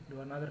running.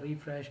 Do another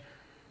refresh.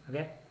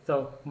 Okay,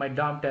 so my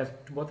DOM test,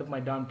 both of my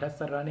DOM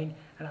tests are running,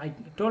 and I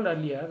told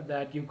earlier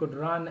that you could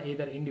run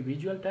either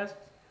individual tests,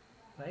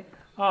 right,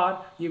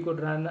 or you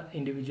could run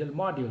individual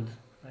modules,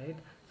 right?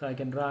 So I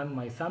can run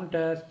my sum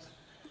tests,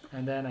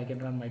 and then I can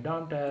run my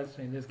DOM tests.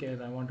 In this case,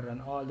 I want to run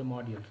all the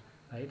modules,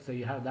 right? So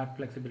you have that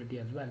flexibility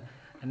as well.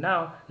 And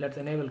now let's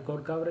enable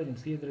code coverage and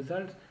see the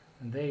results.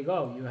 And there you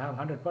go. You have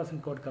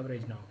 100% code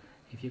coverage now.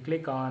 If you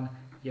click on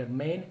your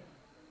main,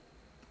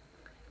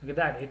 look at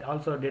that, it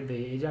also did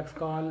the Ajax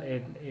call.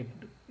 It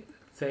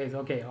says,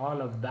 okay,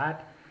 all of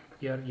that,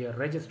 your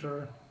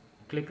register,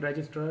 click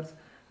registers,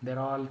 they're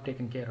all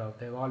taken care of.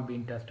 They've all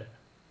been tested,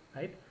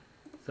 right?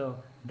 So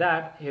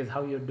that is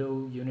how you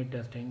do unit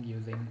testing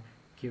using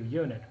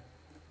QUnit.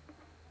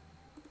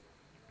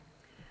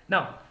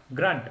 Now,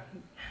 Grunt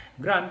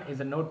is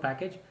a node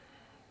package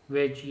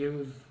which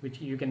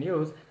you can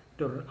use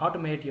to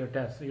automate your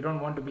tests. So you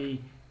don't want to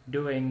be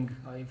doing,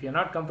 if you're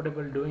not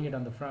comfortable doing it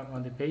on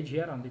the page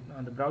here,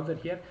 on the browser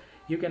here,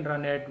 you can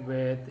run it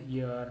with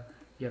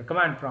your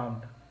command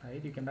prompt,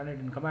 right? You can run it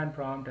in command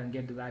prompt and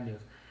get the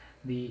values.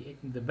 The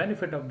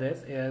benefit of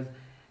this is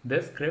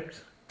this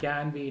scripts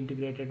can be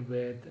integrated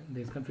with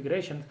these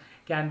configurations,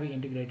 can be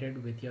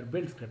integrated with your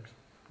build scripts,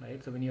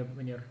 right? So when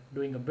you're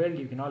doing a build,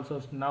 you can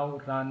also now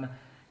run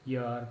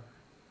your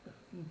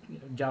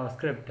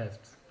JavaScript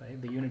tests,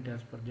 right? The unit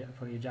test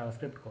for your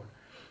JavaScript code.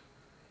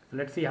 So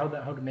let's see how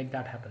to make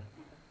that happen.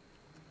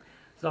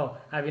 So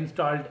I've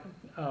installed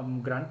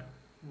Grunt,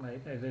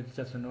 right? It's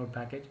just a node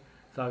package.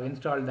 So I've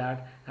installed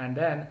that, and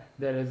then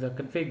there is a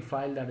config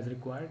file that is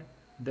required.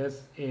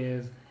 This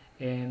is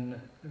in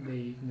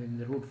the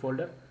root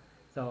folder.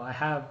 So I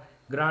have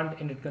grunt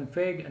init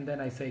config, and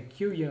then I say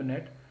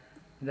QUnit,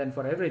 and then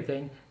for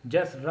everything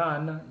just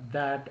run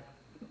that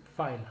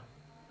file,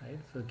 right?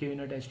 So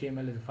QUnit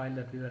HTML is a file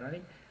that we were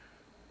running,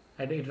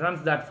 and it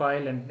runs that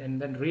file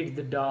and then reads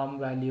the DOM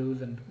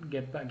values and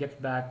gets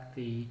back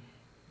the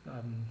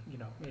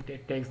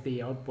it takes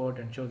the output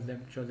and shows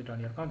it on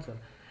your console.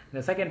 And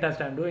the second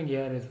test I'm doing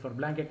here is for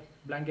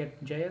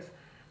blanket.js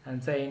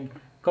and saying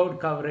code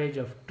coverage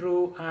of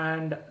true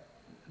and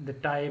the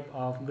type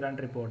of grunt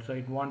report. So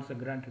it wants a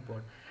grunt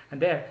report,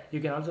 And there you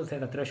can also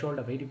set a threshold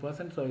of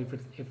 80%. So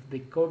if the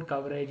code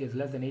coverage is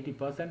less than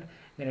 80%,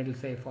 then it will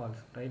say false,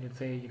 right?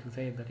 It will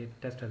say that the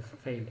test has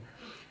failed.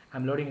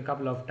 I'm loading a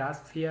couple of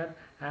tasks here,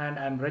 and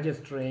I'm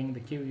registering the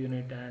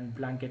QUnit and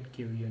blanket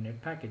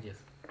QUnit packages.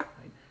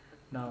 Right?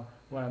 Now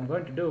what I'm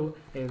going to do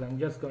is I'm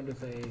just going to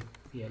say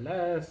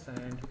CLS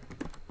and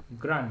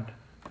grunt.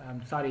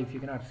 I'm sorry if you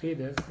cannot see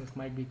this. This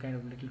might be kind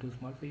of a little too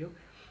small for you.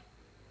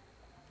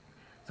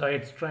 So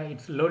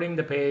it's loading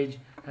the page,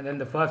 and then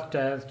the first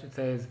test, it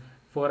says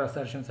 4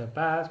 assertions have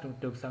passed. It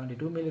took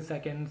 72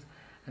 milliseconds,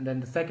 and then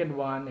the second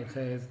one, it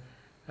says,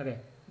 okay,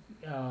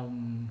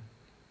 80%,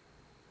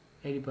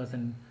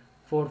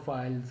 4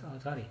 files.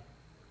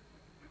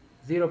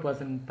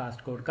 0%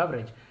 passed code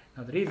coverage.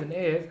 Now the reason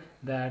is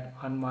that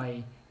on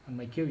my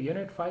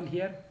QUnit file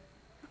here,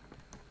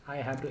 I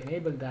have to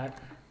enable that,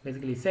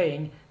 basically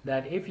saying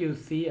that if you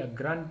see a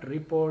grunt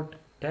report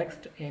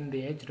text in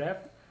the href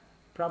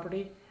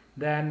property,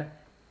 then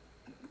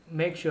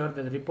make sure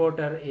that the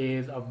reporter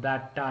is of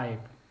that type,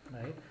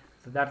 right?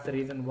 So that's the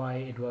reason why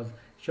it was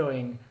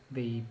showing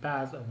the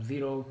pass of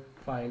 0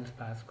 files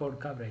pass code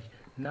coverage.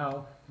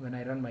 Now when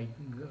I run my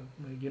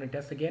unit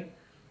test again,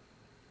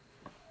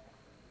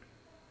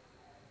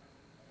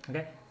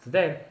 okay, so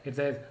there it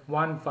says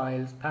 1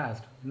 files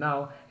passed.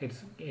 Now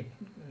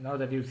now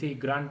that you see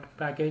grunt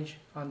package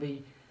on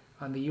the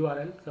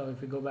URL. So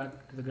if we go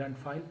back to the grunt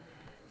file,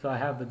 so I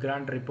have the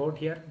grunt report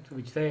here,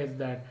 which says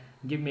that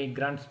give me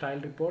grunt style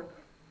report,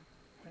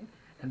 right?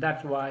 And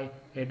that's why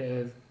it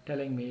is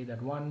telling me that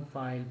 1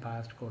 file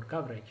passed code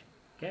coverage.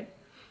 Okay,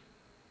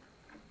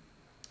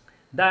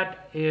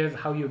 that is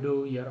how you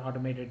do your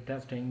automated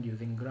testing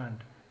using grunt.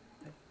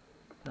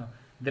 Now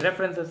the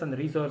references and the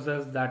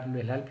resources that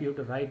will help you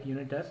to write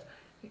unit tests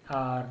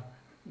are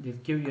this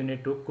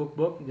QUnit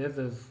cookbook. This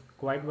is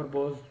quite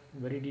verbose,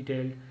 very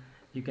detailed.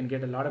 You can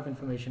get a lot of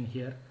information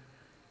here.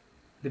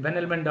 The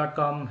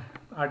benelman.com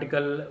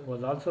article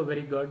was also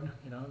very good.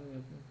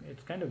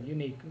 It's kind of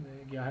unique.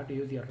 You have to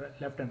use your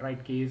left and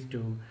right keys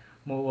to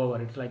move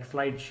over. It's like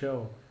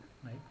slideshow,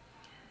 right?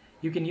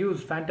 You can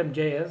use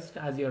Phantom.js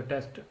as your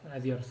test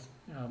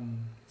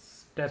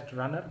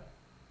runner,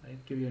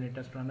 right? QUnit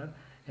test runner.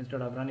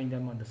 Instead of running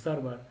them on the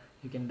server,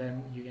 you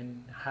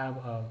can have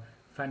a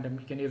Phantom.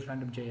 You can use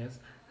Phantom.js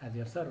as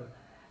your server.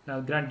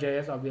 Now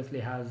Grunt.js obviously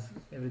has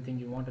everything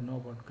you want to know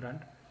about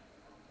Grunt.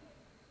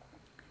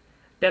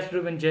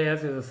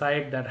 Test-driven.js is a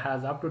site that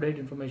has up-to-date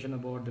information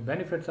about the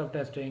benefits of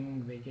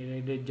testing.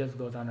 It just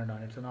goes on and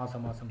on. It's an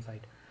awesome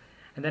site.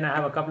 And then I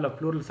have a couple of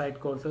Pluralsight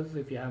courses.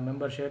 If you have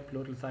membership,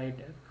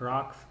 Pluralsight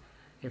rocks.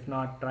 If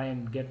not, try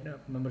and get a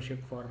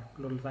membership for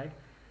Pluralsight.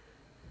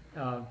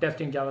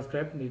 Testing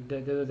JavaScript.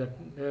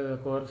 There is a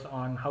course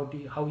on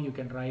how you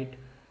can write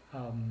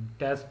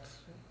tests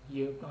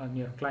on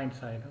your client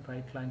side,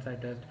 right?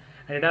 Client-side test.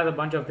 And it has a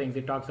bunch of things.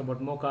 It talks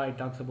about Mocha, it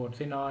talks about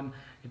Sinon,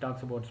 it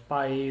talks about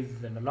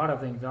spies, and a lot of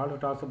things. It also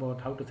talks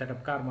about how to set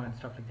up Karma and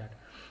stuff like that,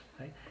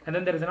 right? And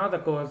then there is another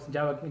course,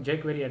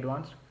 jQuery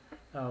Advanced,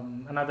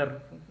 another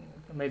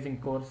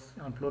amazing course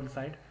on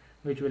Pluralsight,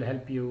 which will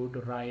help you to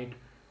write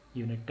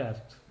unit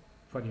tests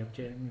for your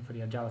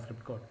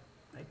JavaScript code,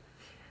 right?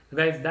 So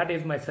guys, that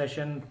is my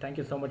session. Thank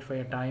you so much for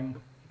your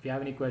time. If you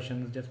have any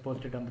questions, just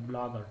post it on the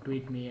blog or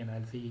tweet me, and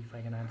I'll see if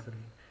I can answer.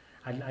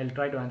 I'll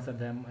try to answer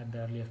them at the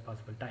earliest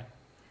possible time.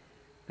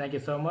 Thank you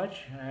so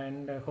much,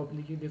 and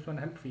hopefully this one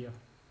helped for you.